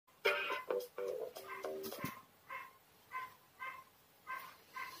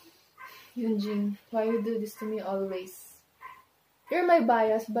Yunjin, why you do this to me always? You're my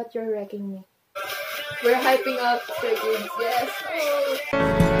bias, but you're wrecking me. We're hyping up Stray Kids, yes! Oh.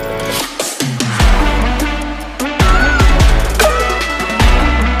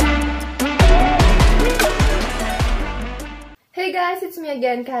 Hey guys, it's me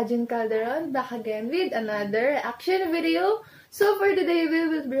again, Kajin Calderon, back again with another reaction video. So for today, we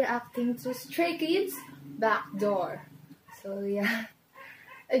will be reacting to Stray Kids Backdoor. So yeah,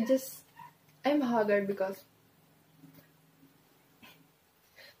 I'm haggard because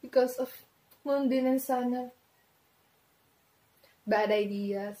of Moonbin and Sana. Bad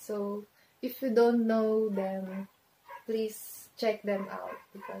idea. So if you don't know them, please check them out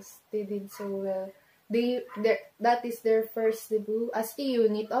because they did so well. That is their first debut as a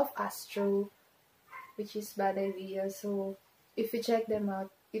unit of Astro, which is Bad Idea. So if you check them out,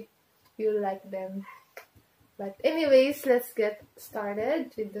 you'll like them. But anyways, let's get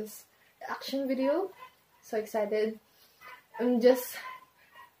started with this reaction video. So excited. I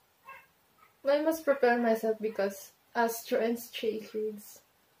must prepare myself because Astro and Stray Kids,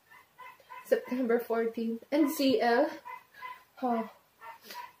 September 14th, and CL. Oh,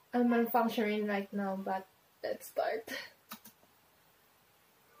 I'm malfunctioning right now, but let's start.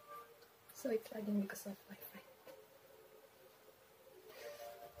 So exciting because of Wi-Fi.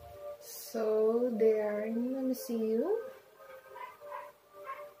 So they are in the MCU.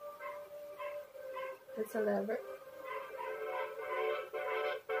 That's a lever.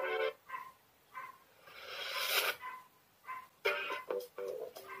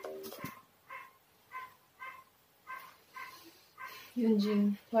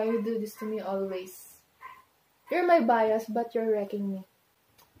 Yunjin, why you do this to me always? You're my bias, but you're wrecking me.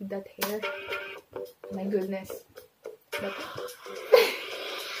 With that hair. My goodness. But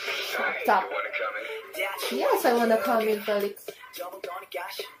stop. Yes, I wanna come in, Felix.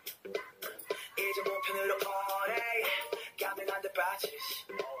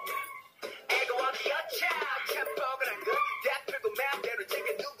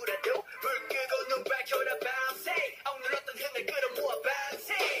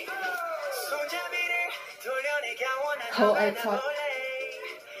 Oh, I thought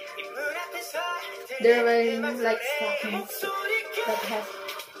they're wearing like stockings that has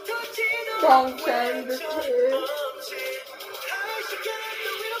long triangle hair.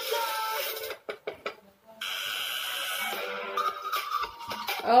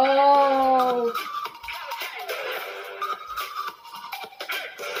 Oh,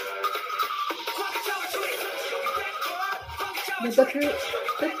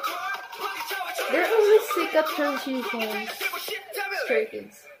 they're always sick at transitions. Stray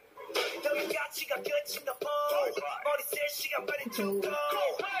Kids.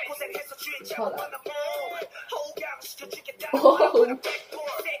 Hold on. Oh.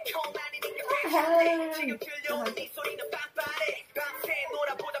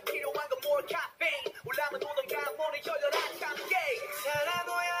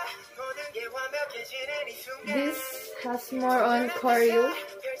 This has more on choreo.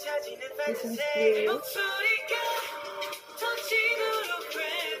 This one's choreo.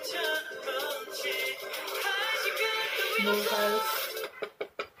 Vocals.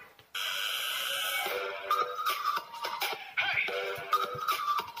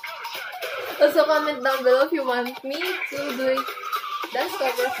 Also comment down below if you want me to do a dance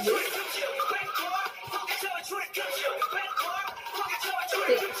cover of this.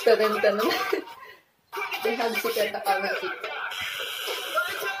 They have secret account.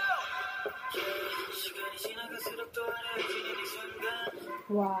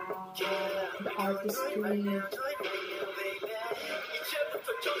 Wow, the artistry.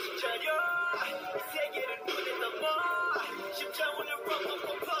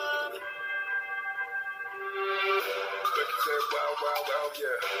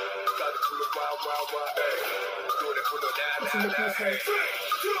 It's in the pieces.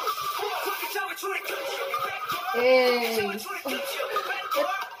 Hey.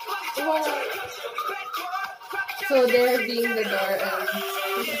 Wow. So they're being the door and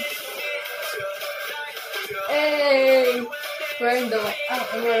hey, wearing the white.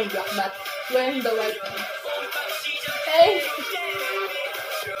 I'm wearing black, but wearing the white one. Hey,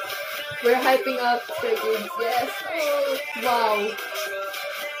 we're hyping up Stray Kids. Yes. Oh, wow.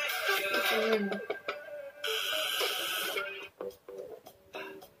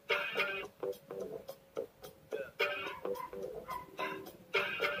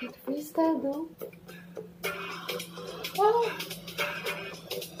 It's freestyle though. Wow.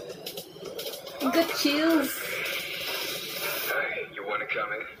 I got chills. Hey, you wanna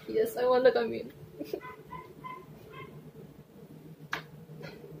come in? Yes, I wanna come in.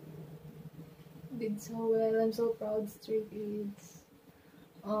 did so well. I'm so proud, Stray Kids.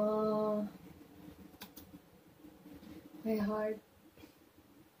 My heart.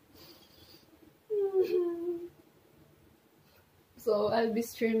 So I'll be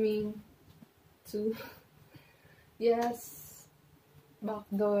streaming too. Yes.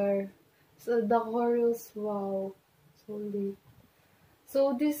 Backdoor. So the choreos, wow. So lit.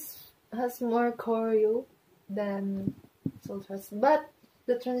 So this has more choreo than Soul Trust. But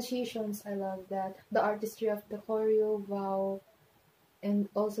the transitions, I love that. The artistry of the choreo, wow. And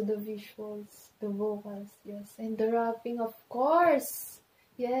also the visuals, the vocals, yes. And the rapping, of course.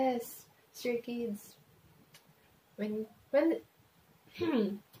 Yes. Stray Kids. When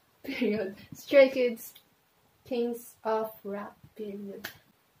period. Stray Kids, kings of rap, period.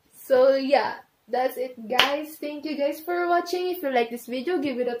 So yeah, that's it guys. Thank you guys for watching. If you like this video,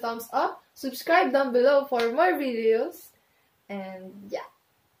 give it a thumbs up. Subscribe down below for more videos. And yeah,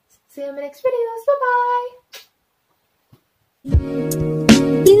 see you in my next videos. Bye bye.